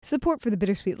Support for The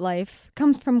Bittersweet Life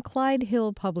comes from Clyde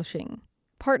Hill Publishing,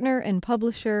 partner and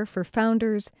publisher for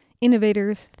founders,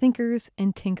 innovators, thinkers,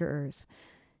 and tinkerers.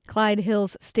 Clyde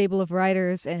Hill's stable of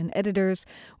writers and editors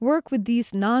work with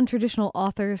these non-traditional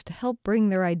authors to help bring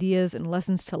their ideas and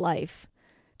lessons to life.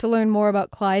 To learn more about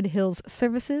Clyde Hill's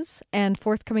services and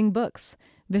forthcoming books,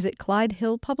 visit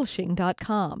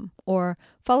ClydeHillPublishing.com or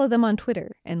follow them on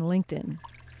Twitter and LinkedIn.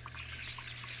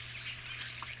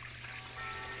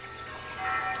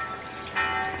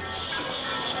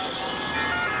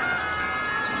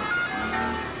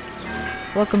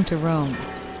 Welcome to Rome.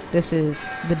 This is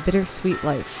The Bittersweet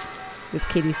Life with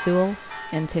Katie Sewell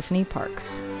and Tiffany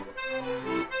Parks.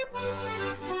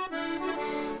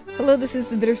 Hello, this is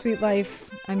The Bittersweet Life.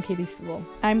 I'm Katie Sewell.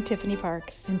 I'm Tiffany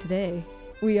Parks. And today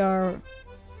we are,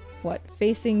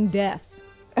 facing death.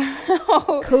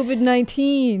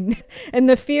 COVID-19 and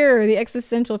the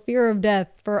existential fear of death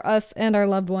for us and our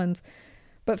loved ones.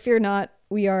 But fear not,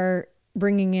 we are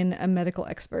bringing in a medical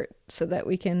expert so that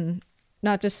we can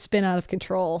not just spin out of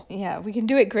control. Yeah, we can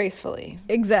do it gracefully.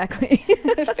 Exactly.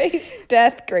 Face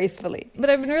death gracefully. But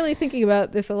I've been really thinking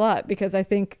about this a lot because I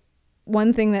think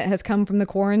one thing that has come from the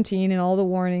quarantine and all the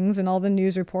warnings and all the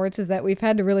news reports is that we've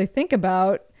had to really think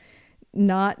about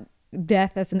not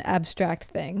death as an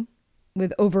abstract thing,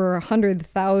 with over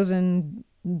 100,000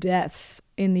 deaths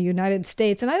in the United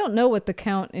States. And I don't know what the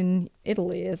count in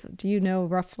Italy is. Do you know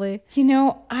roughly?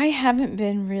 I haven't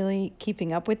been really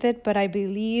keeping up with it, but I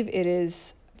believe it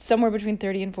is somewhere between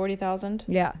 30 and 40,000.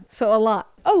 Yeah, so a lot.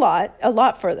 A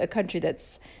lot for a country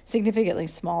that's significantly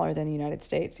smaller than the United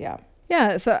States, yeah.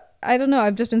 Yeah, so I don't know.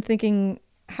 I've just been thinking,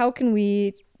 how can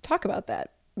we talk about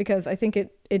that? Because I think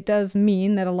it does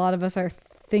mean that a lot of us are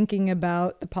thinking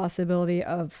about the possibility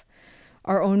of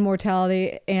our own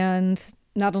mortality, and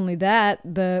not only that,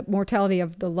 the mortality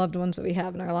of the loved ones that we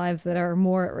have in our lives that are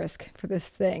more at risk for this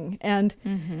thing. And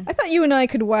I thought you and I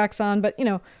could wax on, but,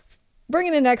 bring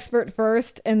in an expert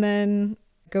first and then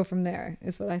go from there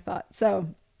is what I thought. So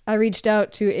I reached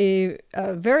out to a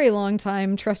very long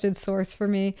time trusted source for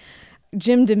me,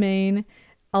 deMaine.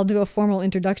 I'll do a formal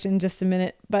introduction in just a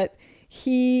minute, but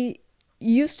he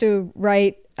used to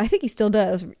write, I think he still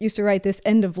does, used to write this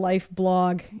end of life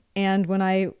blog. And when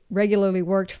I regularly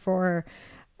worked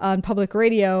on public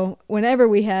radio, whenever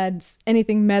we had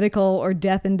anything medical or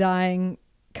death and dying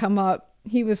come up,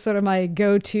 he was sort of my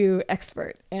go-to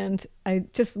expert. And I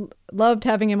just loved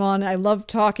having him on. I loved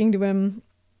talking to him.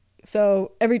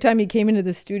 So every time he came into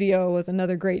the studio was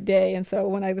another great day. And so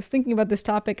when I was thinking about this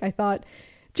topic, I thought,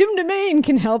 deMaine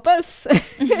can help us.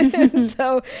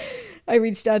 So I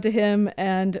reached out to him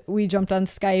and we jumped on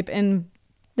Skype, and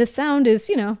the sound is,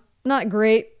 not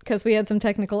great because we had some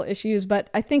technical issues, but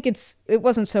I think it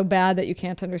wasn't so bad that you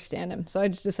can't understand him. So I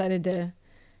just decided to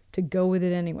go with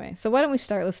it anyway. So why don't we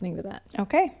start listening to that?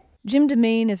 Okay.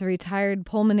 deMaine is a retired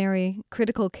pulmonary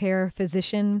critical care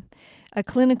physician, a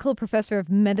clinical professor of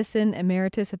medicine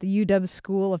emeritus at the UW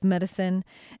School of Medicine,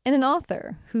 and an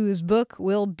author whose book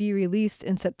will be released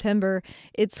in September.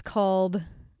 It's called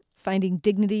Finding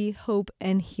Dignity, Hope,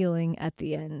 and Healing at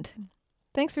the End.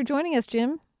 Thanks for joining us,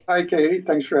 Jim. Hi, Katie.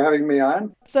 Thanks for having me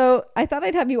on. So I thought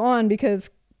I'd have you on because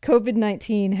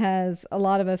COVID-19 has a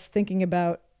lot of us thinking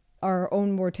about our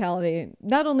own mortality,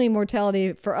 not only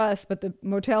mortality for us, but the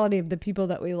mortality of the people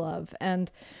that we love.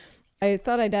 And I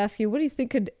thought I'd ask you, what do you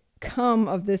think could come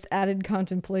of this added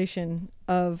contemplation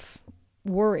of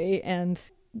worry and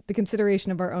the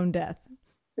consideration of our own death?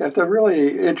 It's a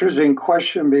really interesting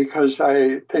question because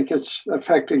I think it's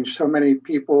affecting so many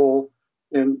people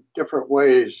in different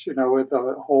ways. With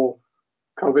the whole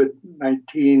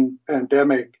COVID-19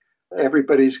 pandemic,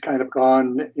 everybody's kind of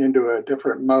gone into a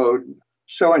different mode.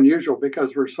 So unusual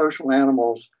because we're social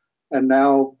animals, and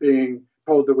now being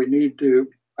told that we need to,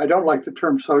 I don't like the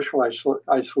term social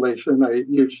isolation. I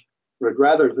would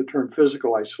rather the term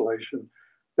physical isolation,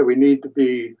 that we need to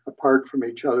be apart from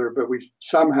each other, but we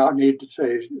somehow need to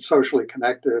stay socially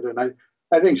connected. And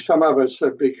I think some of us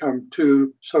have become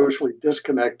too socially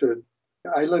disconnected.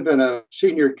 I live in a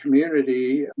senior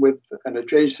community with an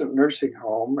adjacent nursing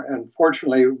home, and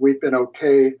fortunately, we've been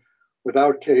okay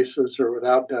without cases or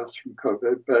without deaths from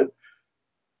COVID. But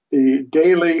the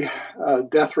daily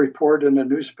death report in the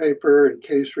newspaper and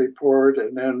case report,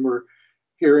 and then we're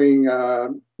hearing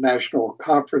national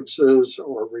conferences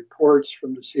or reports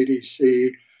from the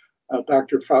CDC.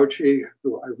 Dr. Fauci,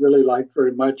 who I really like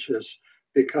very much, has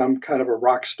become kind of a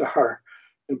rock star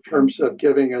in terms of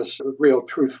giving us real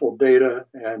truthful data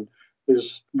and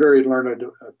his very learned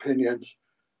opinions.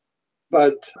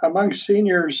 But among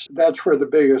seniors, that's where the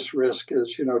biggest risk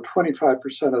is.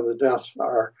 25% of the deaths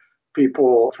are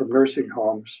people from nursing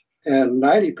homes. and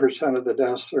 90% of the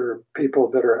deaths are people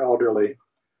that are elderly.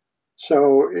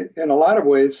 So in a lot of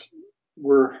ways,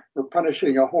 we're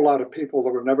punishing a whole lot of people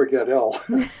that will never get ill.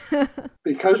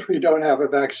 Because we don't have a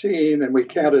vaccine and we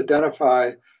can't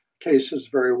identify cases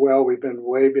very well, we've been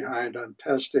way behind on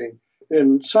testing.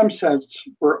 In some sense,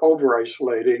 we're over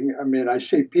isolating. I mean, I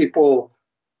see people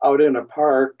out in a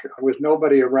park with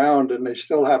nobody around and they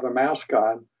still have a mask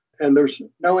on, and there's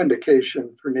no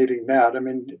indication for needing that. I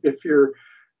mean, if you're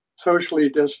socially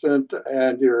distant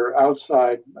and you're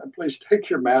outside, please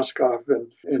take your mask off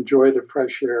and enjoy the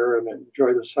fresh air and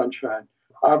enjoy the sunshine.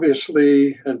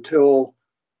 Obviously, until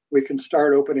we can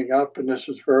start opening up, and this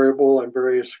is variable in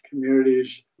various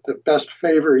communities, the best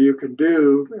favor you can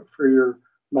do for your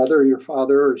mother, your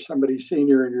father, or somebody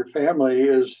senior in your family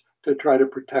is to try to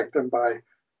protect them by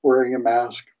wearing a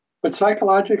mask. But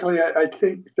psychologically, I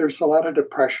think there's a lot of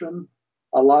depression,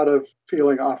 a lot of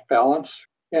feeling off balance,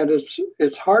 and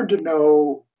it's hard to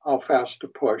know how fast to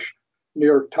push. New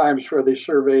York Times, where they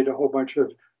surveyed a whole bunch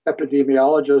of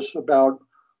epidemiologists about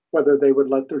whether they would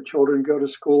let their children go to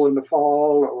school in the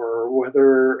fall or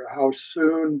whether how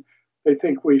soon they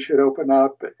think we should open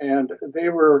up. And they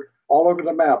were all over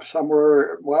the map. Some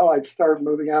were, well, I'd start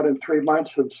moving out in 3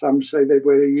 months, and some say they'd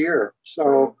wait a year.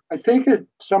 So I think it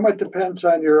somewhat depends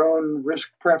on your own risk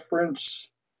preference,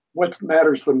 what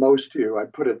matters the most to you,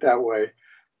 I'd put it that way.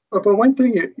 But one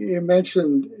thing you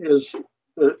mentioned is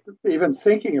that even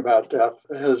thinking about death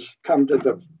has come to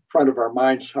the front of our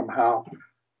minds somehow.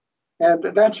 And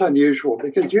that's unusual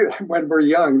because when we're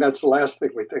young, that's the last thing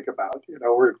we think about. You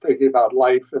know, we're thinking about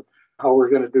life and how we're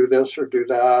going to do this or do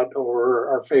that, or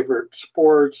our favorite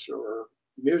sports or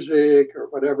music or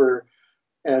whatever.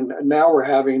 And now we're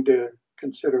having to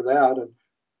consider that. And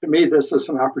to me, this is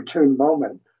an opportune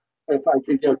moment. If I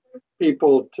could get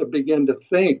people to begin to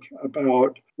think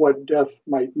about what death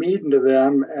might mean to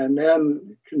them and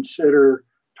then consider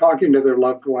talking to their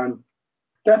loved one,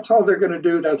 that's all they're going to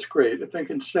do. That's great. If they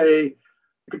can say,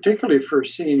 particularly for a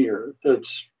senior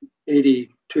that's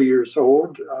 82 years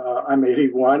old, I'm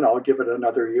 81, I'll give it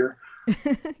another year.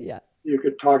 Yeah. You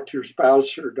could talk to your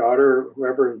spouse or daughter, or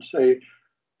whoever, and say,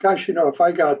 gosh, you know, if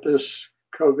I got this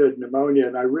COVID pneumonia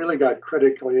and I really got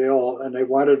critically ill and they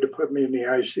wanted to put me in the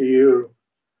ICU,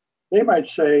 they might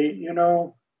say, you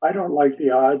know, I don't like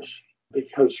the odds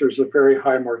because there's a very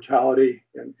high mortality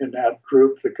in that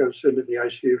group that goes into the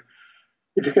ICU.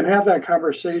 If you can have that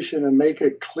conversation and make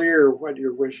it clear what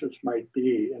your wishes might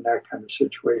be in that kind of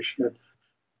situation, and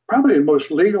probably the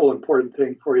most legal important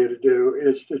thing for you to do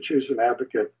is to choose an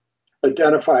advocate.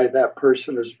 Identify that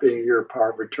person as being your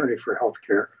power of attorney for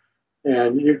healthcare.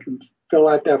 And you can fill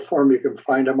out that form. You can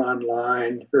find them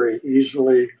online very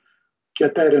easily.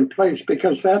 Get that in place,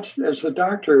 because that's, as a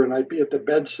doctor, and I'd be at the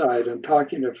bedside and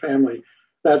talking to family,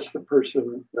 that's the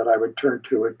person that I would turn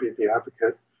to, would be the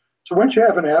advocate. So once you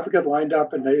have an advocate lined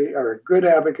up and they are a good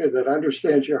advocate that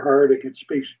understands your heart and can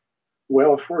speak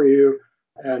well for you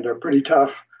and are pretty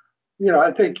tough, you know,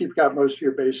 I think you've got most of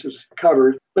your bases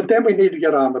covered. But then we need to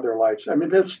get on with their lives. I mean,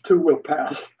 this too will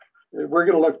pass. We're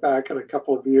going to look back in a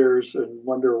couple of years and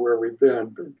wonder where we've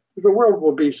been. The world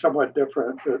will be somewhat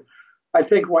different. But I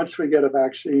think once we get a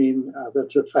vaccine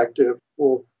that's effective,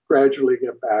 we'll gradually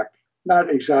get back.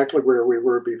 Not exactly where we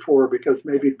were before, because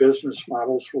maybe business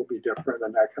models will be different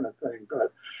and that kind of thing.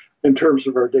 But in terms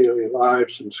of our daily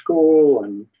lives and school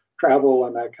and travel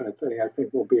and that kind of thing, I think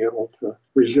we'll be able to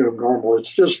resume normal.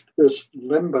 It's just this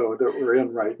limbo that we're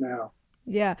in right now.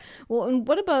 Yeah. Well, and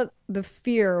what about the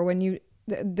fear when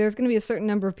there's going to be a certain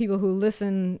number of people who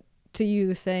listen to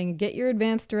you saying, get your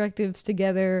advance directives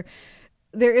together.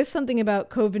 There is something about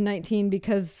COVID-19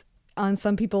 because on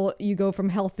some people you go from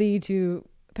healthy to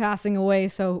passing away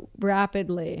so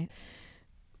rapidly.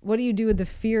 What do you do with the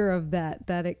fear of that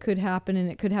it could happen and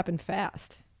it could happen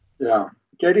fast? Yeah.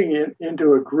 Getting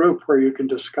into a group where you can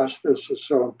discuss this is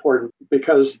so important,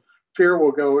 because fear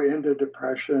will go into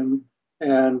depression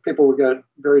and people will get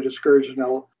very discouraged.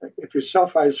 And if you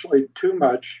self-isolate too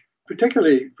much,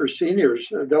 particularly for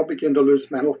seniors, they'll begin to lose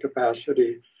mental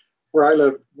capacity. Where I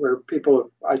live, where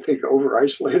people, I think,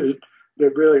 over-isolated, they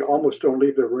really almost don't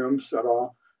leave their rooms at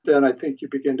all. Then I think you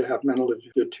begin to have mental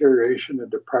deterioration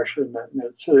and depression, and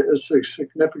it's a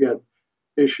significant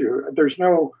issue. There's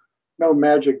no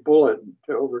magic bullet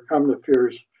to overcome the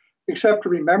fears, except to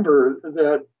remember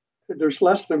that there's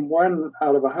less than 1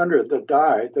 out of 100 that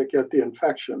die that get the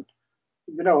infection.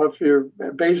 You know, if you're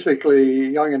basically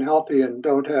young and healthy and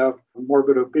don't have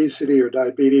morbid obesity or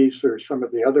diabetes or some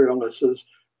of the other illnesses,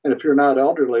 and if you're not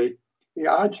elderly, the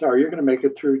odds are you're going to make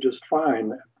it through just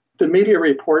fine. The media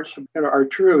reports are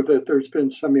true that there's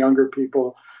been some younger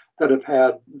people that have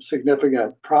had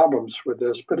significant problems with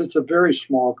this, but it's a very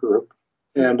small group.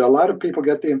 And a lot of people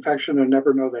get the infection and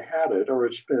never know they had it, or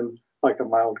it's been like a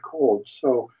mild cold.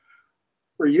 So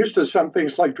we're used to some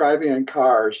things like driving in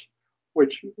cars,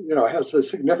 which has a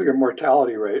significant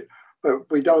mortality rate, but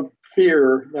we don't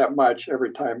fear that much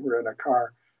every time we're in a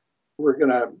car. We're going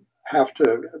to have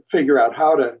to figure out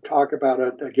how to talk about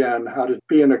it again, how to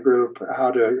be in a group,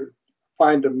 how to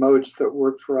find the modes that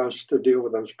work for us to deal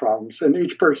with those problems. And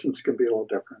each person's can be a little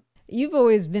different. You've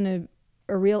always been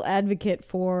a real advocate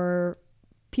for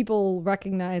people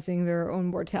recognizing their own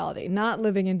mortality, not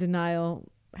living in denial,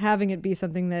 having it be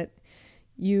something that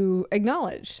you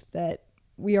acknowledge that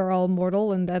we are all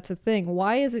mortal and that's a thing.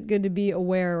 Why is it good to be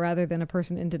aware rather than a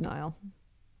person in denial?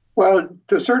 Well,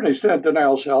 to a certain extent,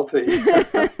 denial's healthy.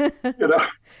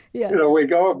 We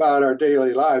go about our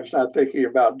daily lives not thinking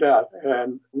about death,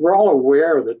 and we're all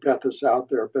aware that death is out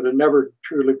there, but it never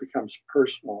truly becomes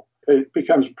personal. It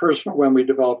becomes personal when we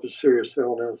develop a serious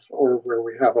illness or where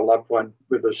we have a loved one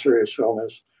with a serious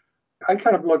illness. I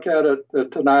kind of look at it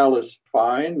that denial is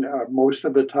fine most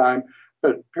of the time,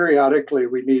 but periodically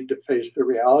we need to face the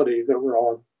reality that we're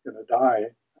all going to die.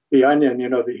 The Onion,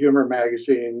 the humor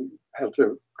magazine, has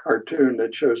a cartoon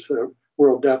that shows the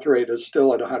world death rate is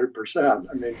still at 100%.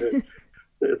 I mean,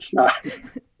 it's not,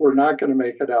 we're not going to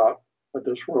make it out of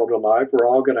this world alive. We're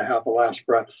all going to have a last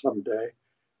breath someday.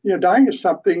 Dying is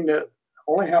something that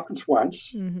only happens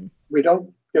once. Mm-hmm. We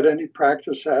don't get any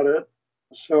practice at it.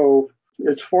 So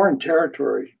it's foreign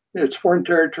territory. It's foreign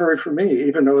territory for me,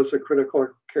 even though as a critical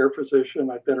care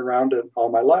physician, I've been around it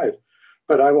all my life.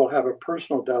 But I will have a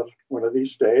personal death one of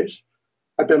these days.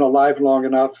 I've been alive long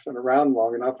enough and around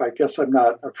long enough. I guess I'm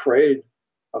not afraid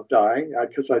of dying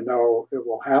because I know it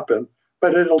will happen.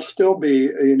 But it'll still be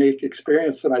a unique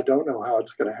experience, and I don't know how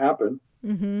it's going to happen.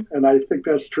 Mm-hmm. And I think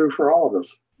that's true for all of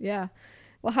us. Yeah.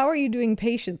 Well, how are you doing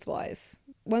patience-wise?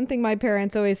 One thing my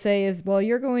parents always say is, well,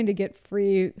 you're going to get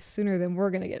free sooner than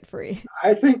we're going to get free.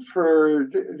 I think for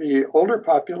the older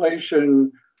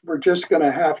population, we're just going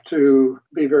to have to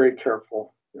be very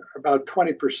careful. About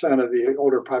 20% of the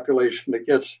older population that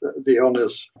gets the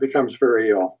illness becomes very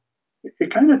ill.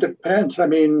 It kind of depends. I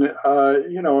mean,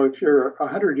 if you're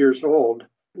 100 years old,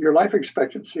 your life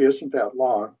expectancy isn't that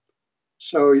long.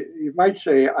 So you might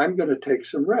say, I'm going to take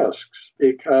some risks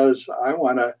because I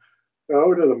want to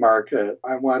go to the market.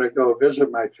 I want to go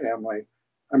visit my family.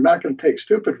 I'm not going to take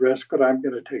stupid risks, but I'm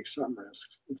going to take some risks.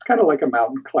 It's kind of like a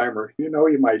mountain climber.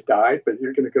 You might die, but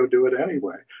you're going to go do it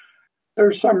anyway.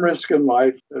 There's some risk in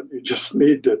life that you just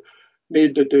need to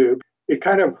do. It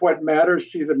kind of what matters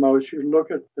to you the most, you look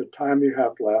at the time you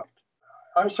have left.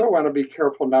 I also want to be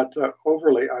careful not to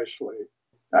overly isolate.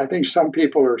 I think some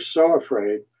people are so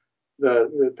afraid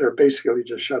that they're basically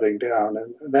just shutting down,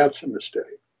 and that's a mistake.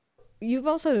 You've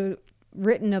also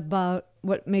written about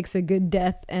what makes a good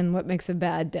death and what makes a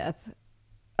bad death.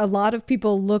 A lot of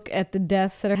people look at the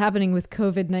deaths that are happening with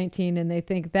COVID-19 and they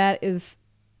think that is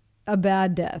a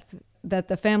bad death, that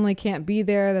the family can't be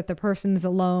there, that the person is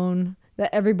alone,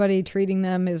 that everybody treating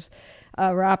them is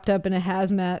wrapped up in a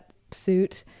hazmat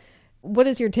suit. What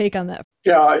is your take on that?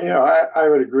 Yeah, I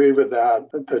would agree with that.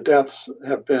 The deaths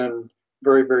have been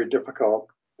very, very difficult.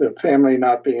 The family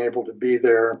not being able to be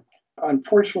there.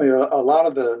 Unfortunately, a lot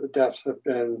of the deaths have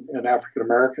been in African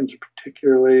Americans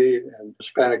particularly, and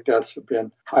Hispanic deaths have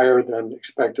been higher than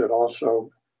expected also.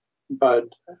 But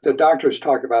the doctors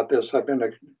talk about this. I've been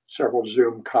to several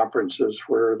Zoom conferences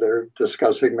where they're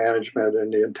discussing management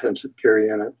in the intensive care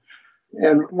unit.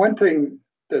 And one thing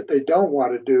that they don't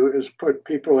want to do is put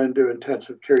people into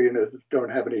intensive care units that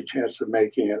don't have any chance of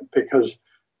making it, because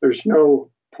there's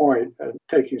no point in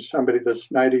taking somebody that's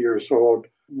 90 years old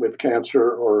with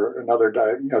cancer or another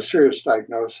serious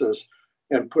diagnosis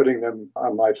and putting them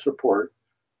on life support.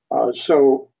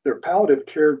 So their palliative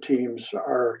care teams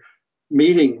are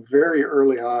meeting very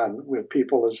early on with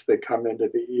people as they come into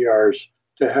the ERs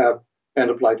to have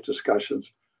end-of-life discussions.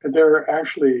 And they're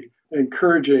actually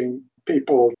encouraging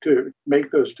people to make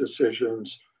those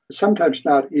decisions, sometimes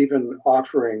not even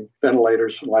offering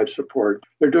ventilators and life support.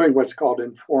 They're doing what's called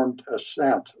informed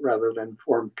assent rather than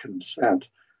informed consent.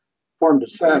 Informed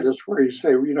assent is where you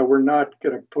say, we're not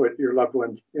going to put your loved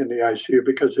ones in the ICU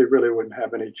because they really wouldn't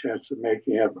have any chance of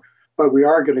making it, but we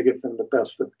are going to give them the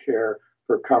best of care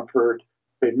for comfort.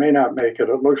 They may not make it.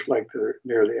 It looks like they're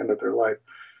near the end of their life.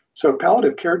 So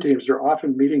palliative care teams are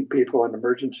often meeting people in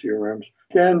emergency rooms.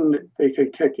 Then they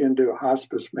could kick into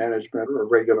hospice management or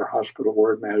regular hospital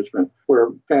ward management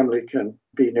where family can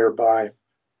be nearby.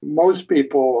 Most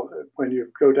people, when you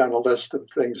go down a list of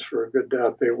things for a good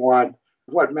death, they want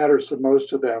what matters the most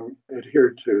to them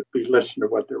adhered to, be listened to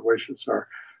what their wishes are.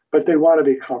 but they want to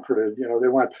be comforted. They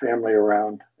want family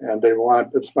around, and they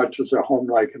want as much as a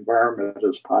home-like environment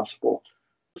as possible.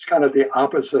 It's kind of the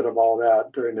opposite of all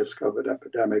that during this COVID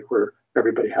epidemic, where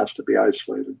everybody has to be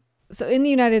isolated. So in the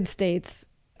United States,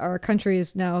 our country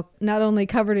is now not only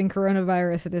covered in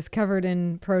coronavirus, it is covered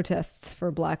in protests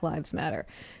for Black Lives Matter.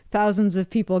 Thousands of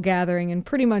people gathering in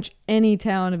pretty much any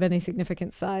town of any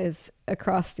significant size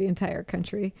across the entire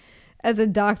country. As a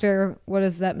doctor, what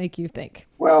does that make you think?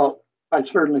 Well, I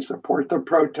certainly support the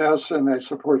protests and I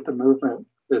support the movement.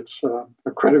 It's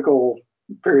a critical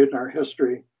period in our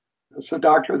history. As a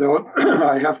doctor, though,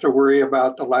 I have to worry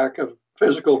about the lack of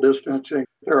physical distancing.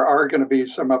 There are going to be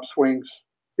some upswings.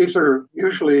 These are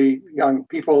usually young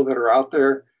people that are out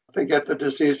there. If they get the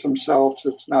disease themselves,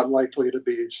 it's not likely to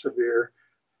be severe.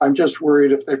 I'm just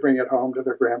worried if they bring it home to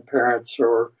their grandparents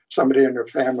or somebody in their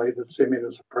family that's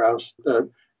immunosuppressed, that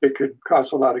it could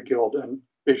cause a lot of guilt and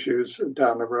issues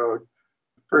down the road.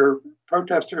 For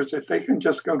protesters, if they can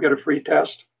just go get a free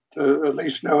test to at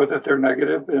least know that they're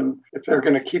negative, and if they're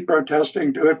going to keep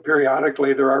protesting, do it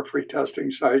periodically. There are free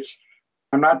testing sites.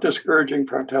 I'm not discouraging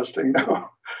protesting, though,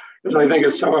 because I think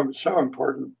it's so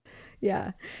important.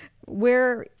 Yeah.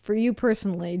 Where, for you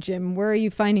personally, Jim, where are you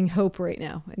finding hope right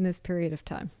now in this period of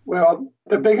time? Well,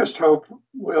 the biggest hope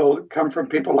will come from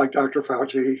people like Dr.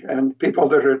 Fauci and people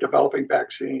that are developing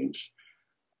vaccines.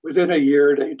 Within a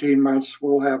year to 18 months,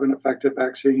 we'll have an effective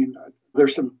vaccine.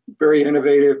 There's some very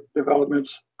innovative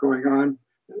developments going on.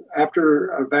 After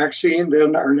a vaccine,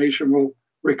 then our nation will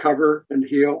recover and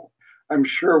heal. I'm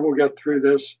sure we'll get through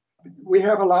this. We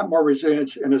have a lot more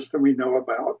resilience in us than we know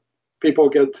about. People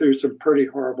get through some pretty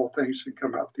horrible things and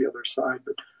come out the other side.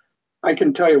 But I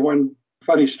can tell you one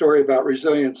funny story about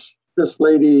resilience. This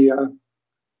lady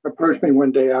approached me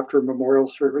one day after a memorial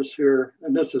service here,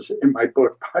 and this is in my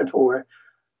book, by the way.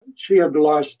 She had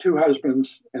lost 2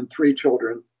 husbands and 3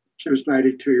 children. She was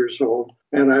 92 years old.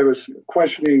 And I was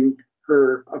questioning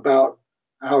her about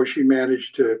how she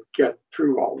managed to get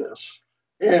through all this.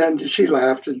 And she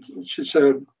laughed and she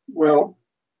said, well,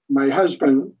 my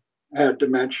husband had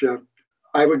dementia.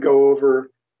 I would go over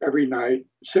every night,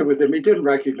 sit with him. He didn't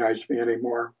recognize me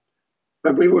anymore.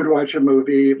 But we would watch a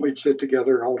movie, we'd sit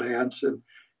together, hold hands, and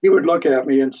he would look at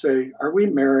me and say, are we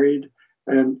married?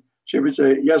 And she would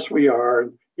say, yes, we are.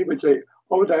 And he would say,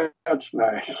 oh, that's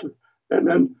nice. And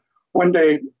then one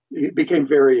day he became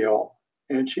very ill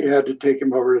and she had to take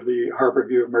him over to the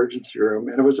Harborview emergency room.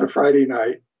 And it was a Friday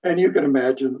night. And you can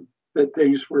imagine that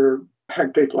things were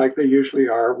hectic like they usually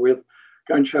are, with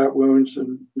gunshot wounds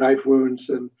and knife wounds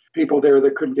and people there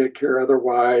that couldn't get care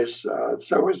otherwise.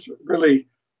 So it was really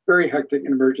very hectic in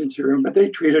the emergency room. But they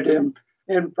treated him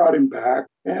and brought him back.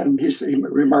 And he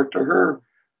remarked to her,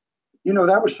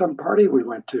 that was some party we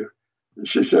went to. And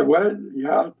she said, what?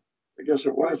 Yeah, I guess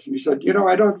it was. And he said,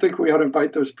 I don't think we ought to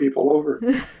invite those people over.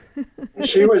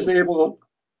 She was able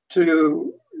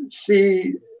to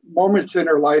see moments in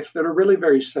her life that are really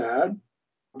very sad,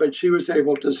 but she was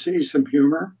able to see some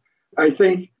humor. I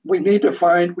think we need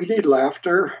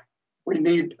laughter. We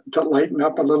need to lighten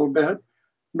up a little bit.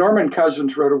 Norman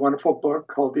Cousins wrote a wonderful book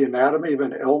called The Anatomy of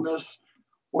an Illness,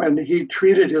 when he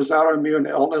treated his autoimmune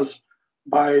illness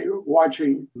by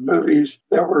watching movies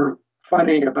that were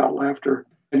funny about laughter.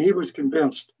 And he was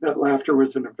convinced that laughter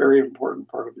was a very important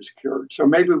part of his cure. So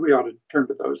maybe we ought to turn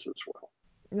to those as well.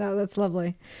 No, that's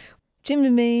lovely. Jim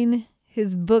deMaine,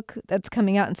 his book that's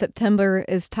coming out in September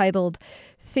is titled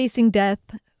Facing Death,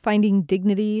 Finding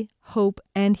Dignity, Hope,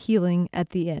 and Healing at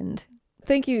the End.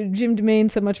 Thank you, Jim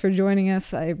deMaine, so much for joining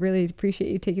us. I really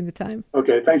appreciate you taking the time.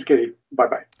 Okay, thanks, Katie.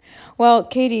 Bye-bye. Well,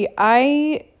 Katie,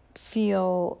 I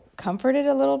feel comforted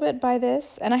a little bit by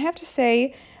this. And I have to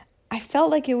say, I felt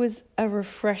like it was a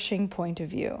refreshing point of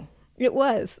view. It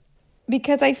was.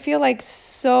 Because I feel like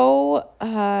so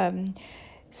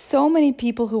many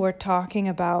people who are talking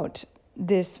about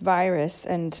this virus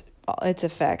and its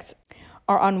effects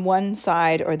are on one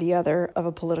side or the other of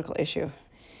a political issue.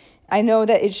 I know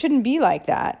that it shouldn't be like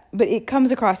that, but it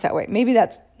comes across that way. Maybe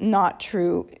that's not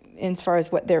true as far as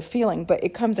what they're feeling, but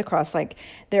it comes across like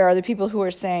there are the people who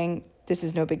are saying, this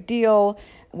is no big deal,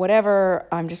 whatever,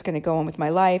 I'm just going to go on with my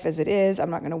life as it is. I'm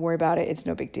not going to worry about it. It's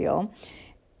no big deal.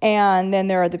 And then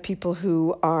there are the people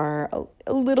who are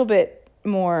a little bit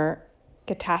more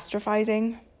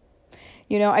catastrophizing.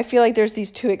 I feel like there's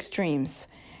these two extremes.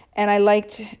 And I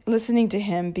liked listening to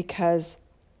him because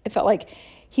it felt like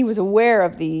he was aware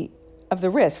of the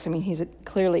risks. I mean, he's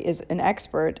clearly is an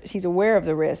expert. He's aware of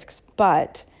the risks,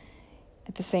 but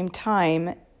at the same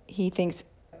time, he thinks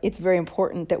it's very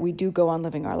important that we do go on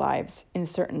living our lives in a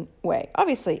certain way.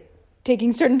 Obviously,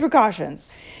 taking certain precautions.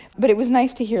 But it was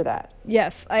nice to hear that.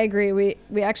 Yes, I agree.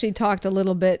 We actually talked a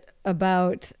little bit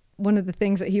about one of the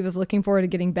things that he was looking forward to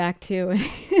getting back to.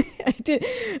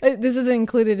 This isn't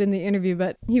included in the interview,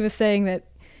 but he was saying that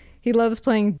he loves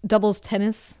playing doubles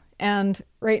tennis. And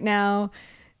right now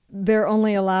they're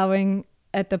only allowing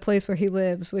at the place where he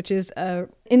lives, which is a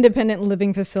independent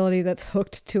living facility that's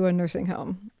hooked to a nursing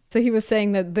home. So he was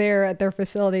saying that there at their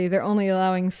facility, they're only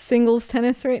allowing singles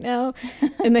tennis right now.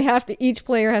 And each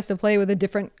player has to play with a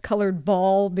different colored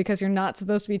ball because you're not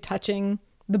supposed to be touching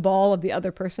the ball of the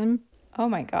other person. Oh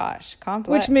my gosh,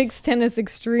 complex. Which makes tennis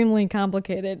extremely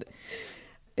complicated.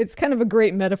 It's kind of a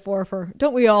great metaphor for,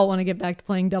 don't we all want to get back to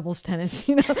playing doubles tennis,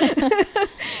 you know?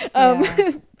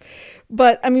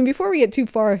 But I mean, before we get too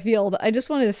far afield, I just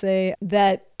wanted to say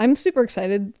that I'm super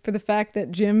excited for the fact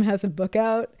that Jim has a book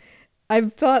out.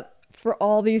 I've thought for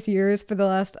all these years, for the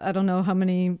last, I don't know how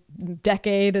many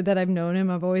decade that I've known him,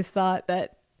 I've always thought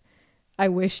that I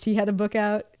wished he had a book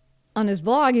out. On his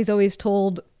blog, he's always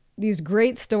told these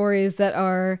great stories that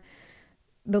are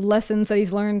the lessons that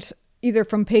he's learned either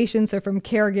from patients or from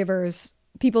caregivers,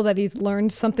 people that he's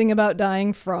learned something about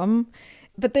dying from.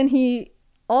 But then he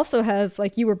also has,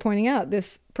 like you were pointing out,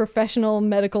 this professional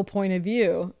medical point of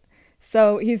view.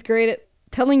 So he's great at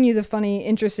telling you the funny,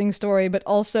 interesting story, but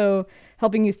also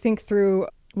helping you think through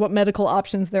what medical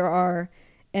options there are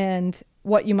and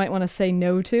what you might want to say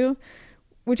no to,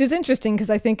 which is interesting because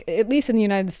I think, at least in the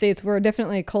United States, we're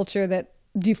definitely a culture that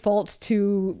defaults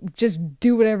to just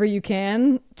do whatever you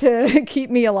can to keep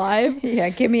me alive. Yeah,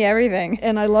 give me everything.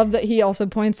 And I love that he also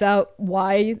points out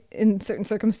why in certain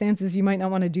circumstances you might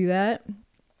not want to do that.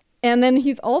 And then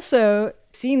he's also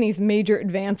seen these major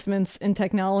advancements in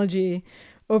technology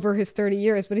over his 30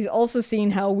 years, but he's also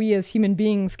seen how we as human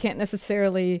beings can't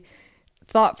necessarily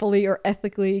thoughtfully or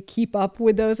ethically keep up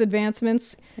with those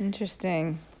advancements.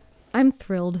 Interesting. I'm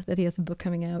thrilled that he has a book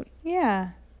coming out.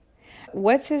 Yeah.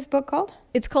 What's his book called?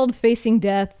 It's called Facing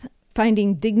Death,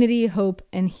 Finding Dignity, Hope,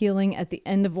 and Healing at the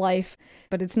End of Life,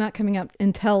 but it's not coming out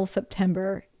until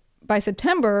September. By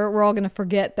September, we're all going to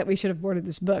forget that we should have ordered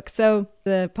this book. So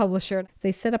the publisher,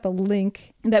 they set up a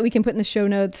link that we can put in the show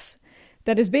notes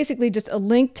that is basically just a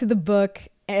link to the book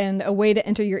and a way to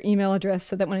enter your email address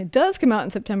so that when it does come out in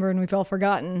September and we've all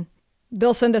forgotten,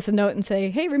 they'll send us a note and say,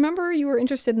 hey, remember you were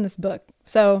interested in this book.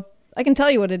 So I can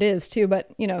tell you what it is too, but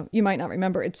you might not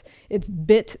remember. It's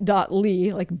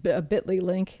bit.ly, like a bit.ly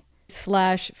link,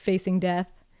 /facing death.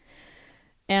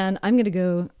 And I'm going to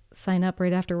go sign up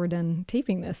right after we're done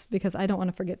taping this because I don't want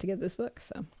to forget to get this book.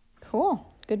 So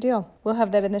cool. Good deal. We'll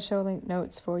have that in the show link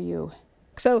notes for you.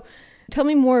 So tell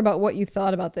me more about what you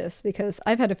thought about this, because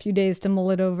I've had a few days to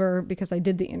mull it over because I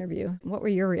did the interview. What were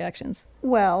your reactions?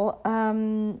 Well,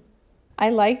 I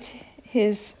liked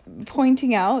his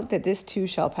pointing out that this too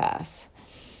shall pass.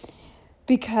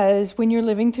 Because when you're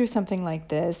living through something like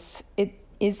this, it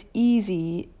is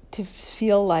easy to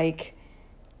feel like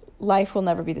life will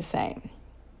never be the same.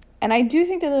 And I do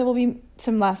think that there will be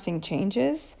some lasting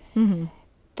changes,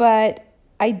 but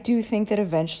I do think that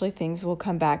eventually things will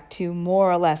come back to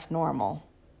more or less normal,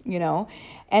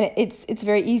 and it's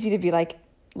very easy to be like,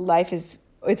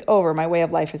 it's over. My way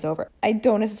of life is over. I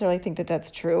don't necessarily think that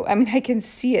that's true. I mean, I can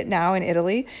see it now in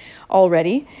Italy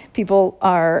already. People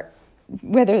are,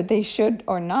 whether they should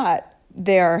or not,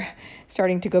 they're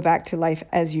starting to go back to life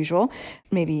as usual,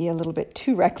 maybe a little bit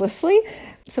too recklessly.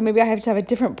 So maybe I have to have a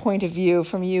different point of view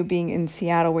from you being in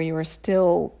Seattle where you are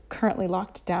still currently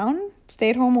locked down.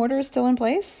 Stay-at-home order is still in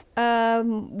place?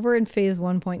 We're in phase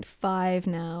 1.5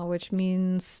 now, which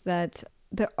means that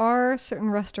there are certain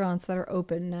restaurants that are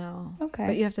open now. Okay.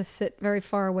 But you have to sit very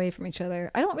far away from each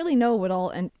other. I don't really know what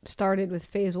all started with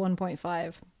phase 1.5.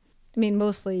 I mean,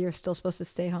 mostly you're still supposed to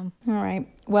stay home. All right.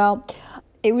 Well,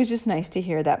 it was just nice to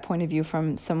hear that point of view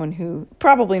from someone who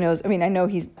probably knows. I mean, I know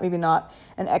he's maybe not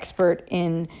an expert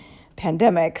in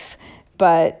pandemics,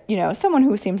 but, someone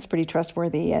who seems pretty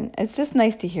trustworthy. And it's just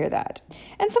nice to hear that.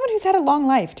 And someone who's had a long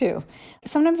life, too.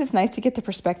 Sometimes it's nice to get the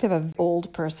perspective of an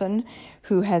old person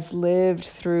who has lived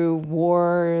through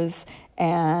wars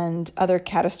and other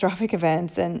catastrophic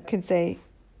events and can say,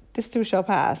 this too shall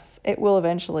pass. It will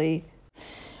eventually.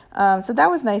 So that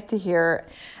was nice to hear.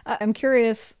 I'm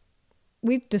curious.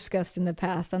 We've discussed in the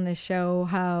past on this show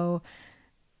how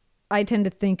I tend to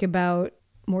think about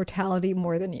mortality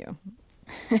more than you.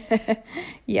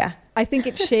 Yeah. I think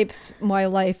it shapes my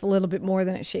life a little bit more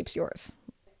than it shapes yours.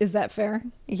 Is that fair?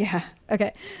 Yeah.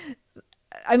 Okay.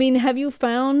 I mean, have you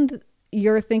found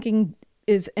your thinking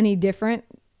is any different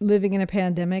living in a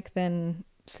pandemic than,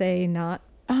 say, not?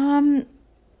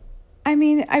 I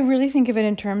mean, I really think of it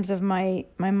in terms of my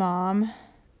mom.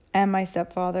 and my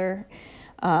stepfather.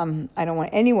 I don't want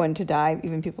anyone to die,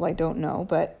 even people I don't know,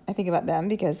 but I think about them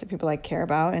because they're people I care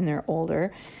about and they're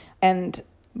older. And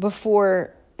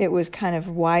before it was kind of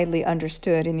widely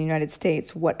understood in the United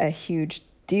States what a huge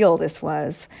deal this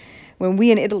was, when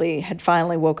we in Italy had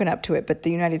finally woken up to it, but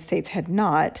the United States had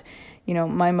not,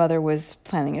 my mother was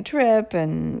planning a trip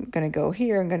and going to go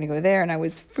here and going to go there, and I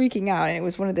was freaking out. And it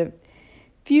was one of the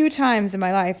few times in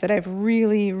my life that I've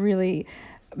really, really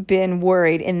been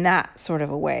worried in that sort of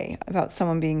a way about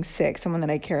someone being sick, someone that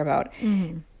I care about.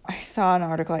 Mm-hmm. I saw an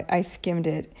article, I skimmed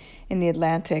it in the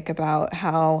Atlantic about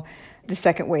how the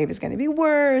second wave is going to be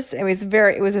worse. It was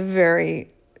a very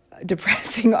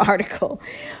depressing article,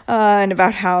 and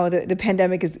about how the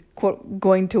pandemic is, quote,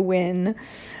 going to win.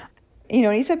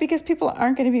 And he said because people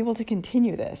aren't going to be able to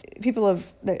continue this.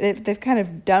 They've kind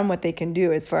of done what they can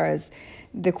do as far as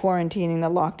the quarantining, the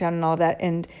lockdown, and all that.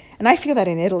 And I feel that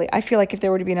in Italy. I feel like if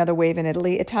there were to be another wave in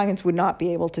Italy, Italians would not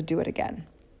be able to do it again.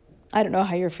 I don't know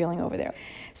how you're feeling over there.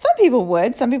 Some people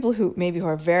would. Some people who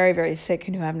are very, very sick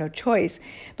and who have no choice.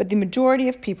 But the majority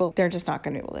of people, they're just not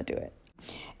going to be able to do it.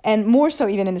 And more so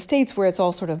even in the States where it's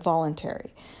all sort of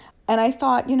voluntary. And I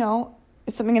thought,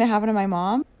 is something going to happen to my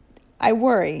mom? I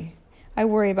worry. I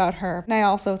worry about her. And I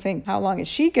also think, how long is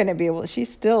she going to be able? She's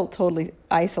still totally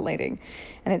isolating.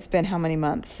 And it's been how many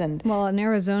months? And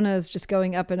Arizona is just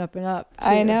going up and up and up, too.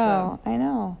 I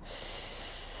know.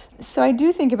 So I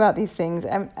do think about these things.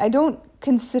 I don't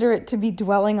consider it to be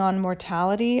dwelling on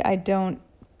mortality. I don't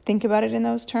think about it in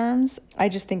those terms. I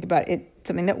just think about it,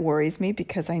 something that worries me,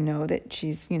 because I know that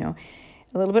she's, a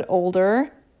little bit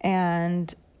older,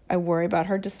 and I worry about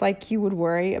her just like you would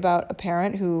worry about a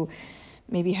parent who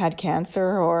maybe had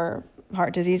cancer or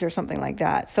heart disease or something like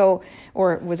that. So,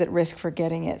 or was at risk for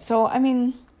getting it. So,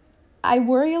 I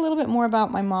worry a little bit more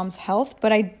about my mom's health,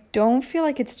 but I don't feel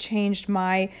like it's changed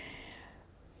my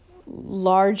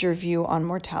larger view on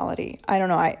mortality. I don't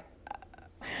know.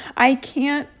 I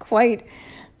can't quite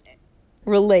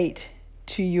relate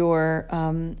to your,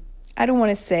 I don't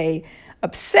want to say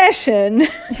obsession.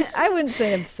 I wouldn't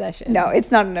say obsession. No,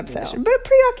 it's not an obsession, but a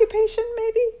preoccupation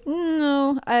maybe?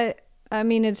 No, I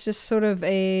mean, it's just sort of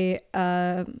I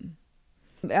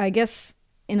guess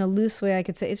in a loose way I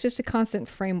could say it's just a constant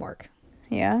framework.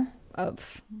 Yeah.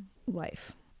 Of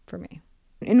life for me.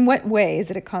 In what way is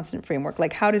it a constant framework?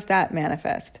 Like, how does that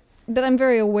manifest? That I'm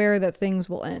very aware that things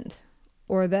will end,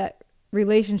 or that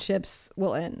relationships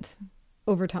will end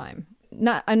over time.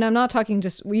 And I'm not talking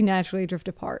just we naturally drift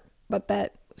apart, but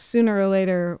that sooner or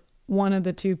later one of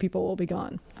the two people will be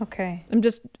gone. Okay. I'm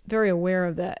just very aware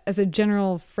of that as a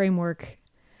general framework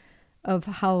of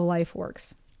how life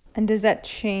works. And does that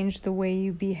change the way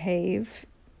you behave?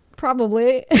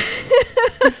 Probably.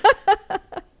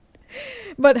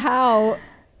 But how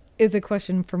is a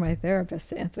question for my therapist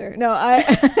to answer. No,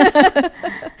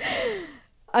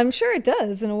 I'm sure it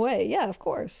does in a way. Yeah, of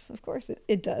course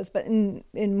it does. But in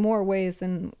more ways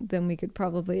than we could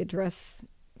probably address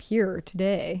here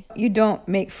today. You don't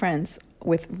make friends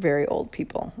with very old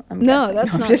people. No,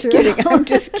 that's not just true. Kidding. I'm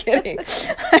just kidding.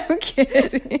 I'm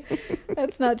kidding.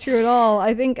 That's not true at all.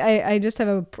 I think I just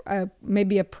have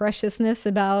maybe a preciousness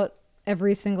about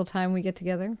every single time we get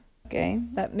together. Okay.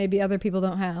 That maybe other people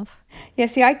don't have. Yeah,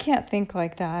 see, I can't think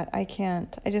like that. I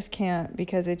just can't,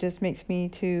 because it just makes me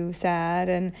too sad,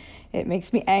 and it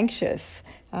makes me anxious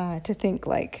to think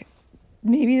like,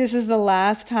 maybe this is the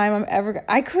last time I'm ever...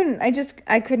 I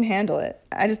couldn't handle it.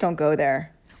 I just don't go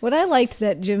there. What I liked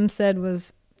that Jim said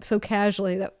was so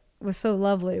casually, that was so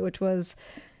lovely, which was,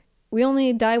 we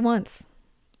only die once,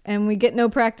 and we get no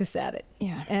practice at it.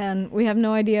 Yeah. And we have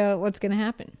no idea what's going to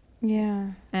happen. Yeah.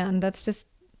 And that's just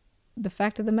the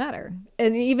fact of the matter.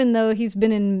 And even though he's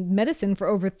been in medicine for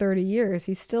over 30 years,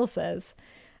 he still says,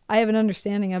 I have an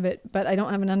understanding of it, but I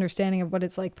don't have an understanding of what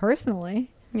it's like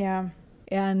personally. Yeah.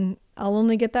 And I'll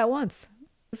only get that once.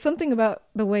 Something about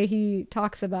the way he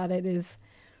talks about it is,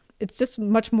 it's just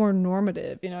much more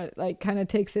normative, it like kind of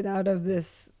takes it out of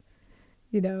this,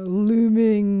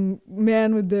 looming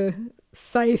man with the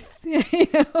scythe,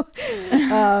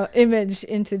 image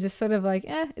into just sort of like,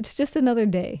 it's just another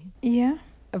day. Yeah.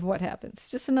 Of what happens.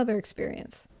 Just another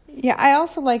experience. Yeah, I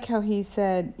also like how he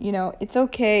said, it's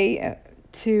okay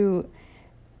to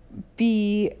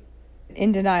be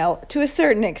in denial to a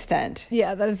certain extent.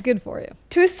 Yeah, that is good for you.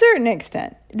 To a certain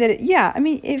extent.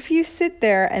 If you sit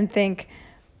there and think,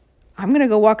 I'm going to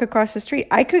go walk across the street,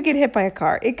 I could get hit by a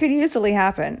car. It could easily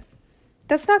happen.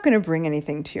 That's not going to bring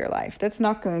anything to your life. That's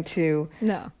not going to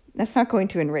That's not going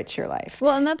to enrich your life.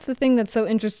 Well, and that's the thing that's so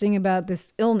interesting about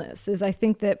this illness is I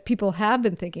think that people have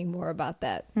been thinking more about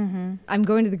that. Mm-hmm. I'm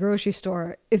going to the grocery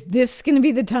store. Is this going to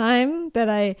be the time that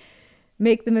I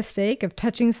make the mistake of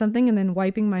touching something and then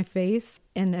wiping my face,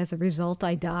 and as a result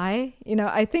I die?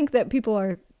 I think that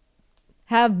people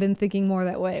have been thinking more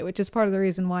that way, which is part of the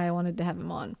reason why I wanted to have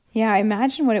him on. Yeah,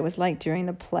 imagine what it was like during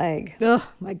the plague. Oh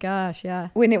my gosh, yeah.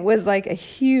 When it was like a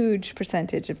huge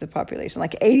percentage of the population,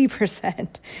 like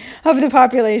 80% of the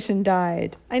population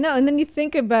died. I know, and then you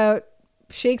think about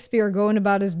Shakespeare going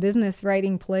about his business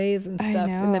writing plays and stuff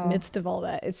in the midst of all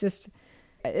that. It's just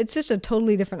a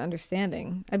totally different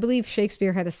understanding. I believe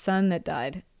Shakespeare had a son that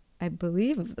died, I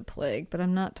believe, of the plague, but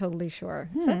I'm not totally sure.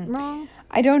 Is that wrong?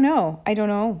 I don't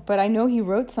know, but I know he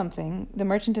wrote something. The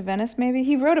Merchant of Venice, maybe?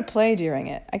 He wrote a play during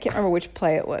it. I can't remember which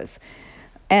play it was.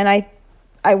 And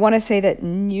I want to say that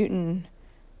Newton,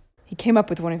 he came up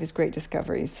with one of his great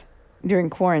discoveries during a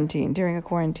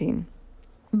quarantine.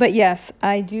 But yes,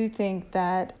 I do think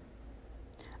that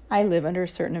I live under a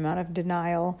certain amount of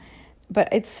denial, but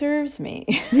it serves me.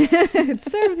 It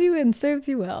serves you and serves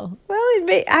you well. Well,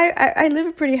 I live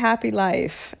a pretty happy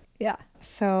life. Yeah.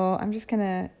 So I'm just going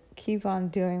to keep on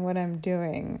doing what I'm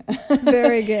doing.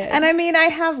 Very good. And I mean, I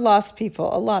have lost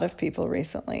people, a lot of people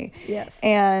recently. Yes.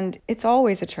 And it's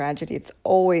always a tragedy. It's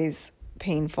always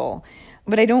painful.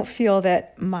 But I don't feel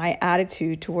that my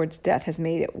attitude towards death has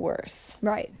made it worse.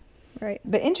 Right.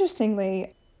 But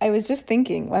interestingly, I was just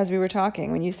thinking as we were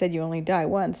talking, when you said you only die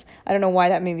once, I don't know why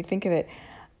that made me think of it.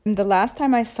 The last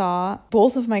time I saw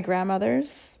both of my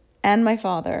grandmothers and my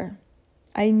father,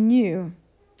 I knew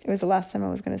it was the last time I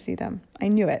was going to see them. I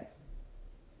knew it.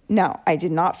 Now, I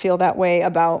did not feel that way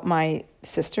about my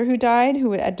sister who died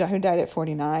at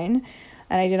 49,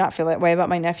 and I did not feel that way about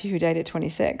my nephew who died at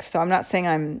 26. So I'm not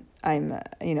saying I'm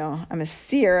a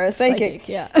seer or a psychic.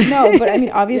 Yeah. No, but I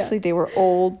mean, obviously They were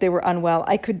old, they were unwell.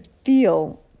 I could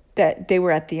feel that they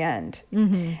were at the end.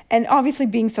 Mm-hmm. And obviously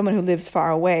being someone who lives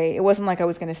far away, it wasn't like I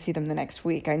was going to see them the next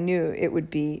week. I knew it would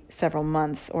be several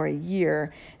months or a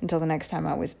year until the next time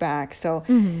I was back.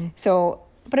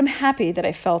 But I'm happy that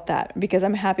I felt that, because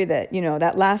I'm happy that,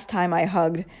 that last time I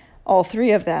hugged all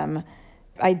three of them,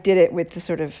 I did it with the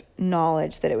sort of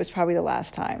knowledge that it was probably the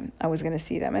last time I was going to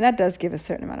see them. And that does give a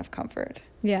certain amount of comfort.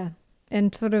 Yeah.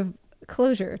 And sort of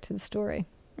closure to the story.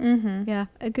 Mm-hmm. Yeah.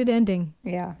 A good ending.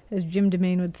 Yeah. As Jim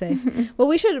deMaine would say. Well,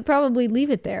 we should probably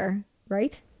leave it there,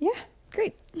 right? Yeah.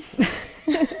 Great.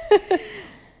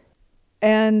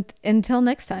 And until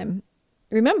next time,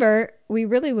 remember, we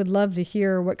really would love to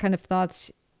hear what kind of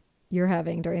thoughts you're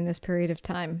having during this period of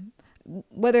time,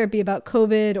 whether it be about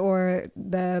COVID or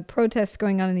the protests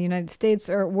going on in the United States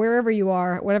or wherever you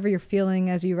are, whatever you're feeling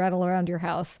as you rattle around your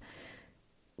house.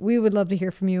 We would love to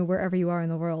hear from you wherever you are in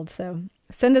the world. So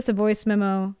send us a voice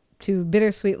memo to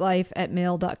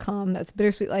bittersweetlife@mail.com. That's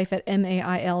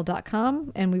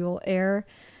bittersweetlife@mail.com, and we will air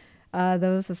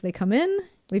those as they come in.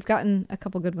 We've gotten a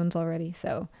couple good ones already.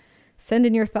 So send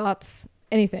in your thoughts,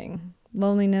 anything,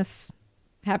 loneliness,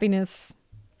 happiness,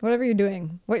 whatever you're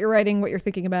doing, what you're writing, what you're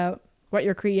thinking about, what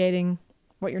you're creating,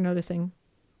 what you're noticing,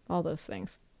 all those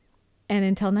things. And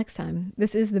until next time,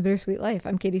 this is The Bittersweet Life.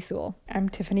 I'm Katie Sewell. I'm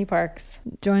Tiffany Parks.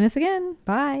 Join us again.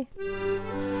 Bye.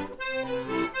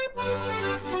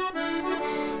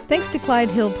 Thanks to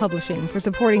Clyde Hill Publishing for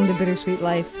supporting The Bittersweet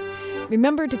Life.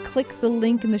 Remember to click the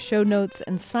link in the show notes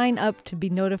and sign up to be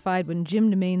notified when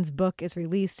Jim deMaine's book is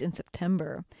released in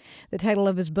September. The title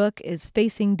of his book is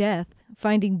Facing Death,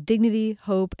 Finding Dignity,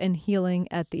 Hope, and Healing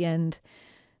at the End.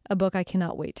 A book I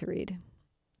cannot wait to read.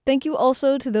 Thank you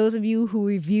also to those of you who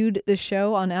reviewed the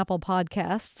show on Apple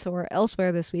Podcasts or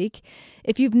elsewhere this week.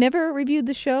 If you've never reviewed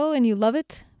the show and you love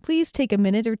it, please take a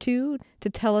minute or two to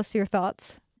tell us your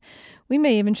thoughts. We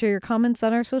may even share your comments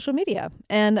on our social media.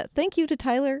 And thank you to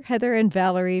Tyler, Heather, and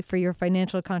Valerie for your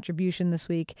financial contribution this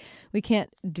week. We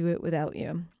can't do it without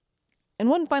you. And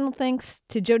one final thanks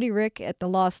to Jody Rick at The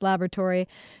Lost Laboratory.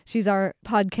 She's our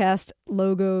podcast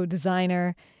logo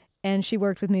designer, and she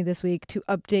worked with me this week to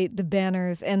update the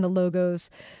banners and the logos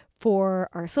for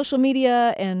our social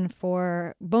media and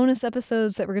for bonus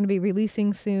episodes that we're going to be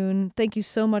releasing soon. Thank you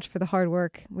so much for the hard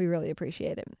work. We really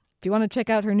appreciate it. If you want to check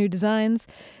out her new designs,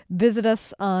 visit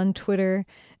us on Twitter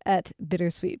at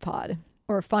BittersweetPod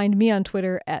or find me on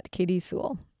Twitter at Katie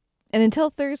Sewell. And until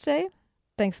Thursday,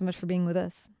 thanks so much for being with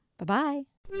us. Bye-bye.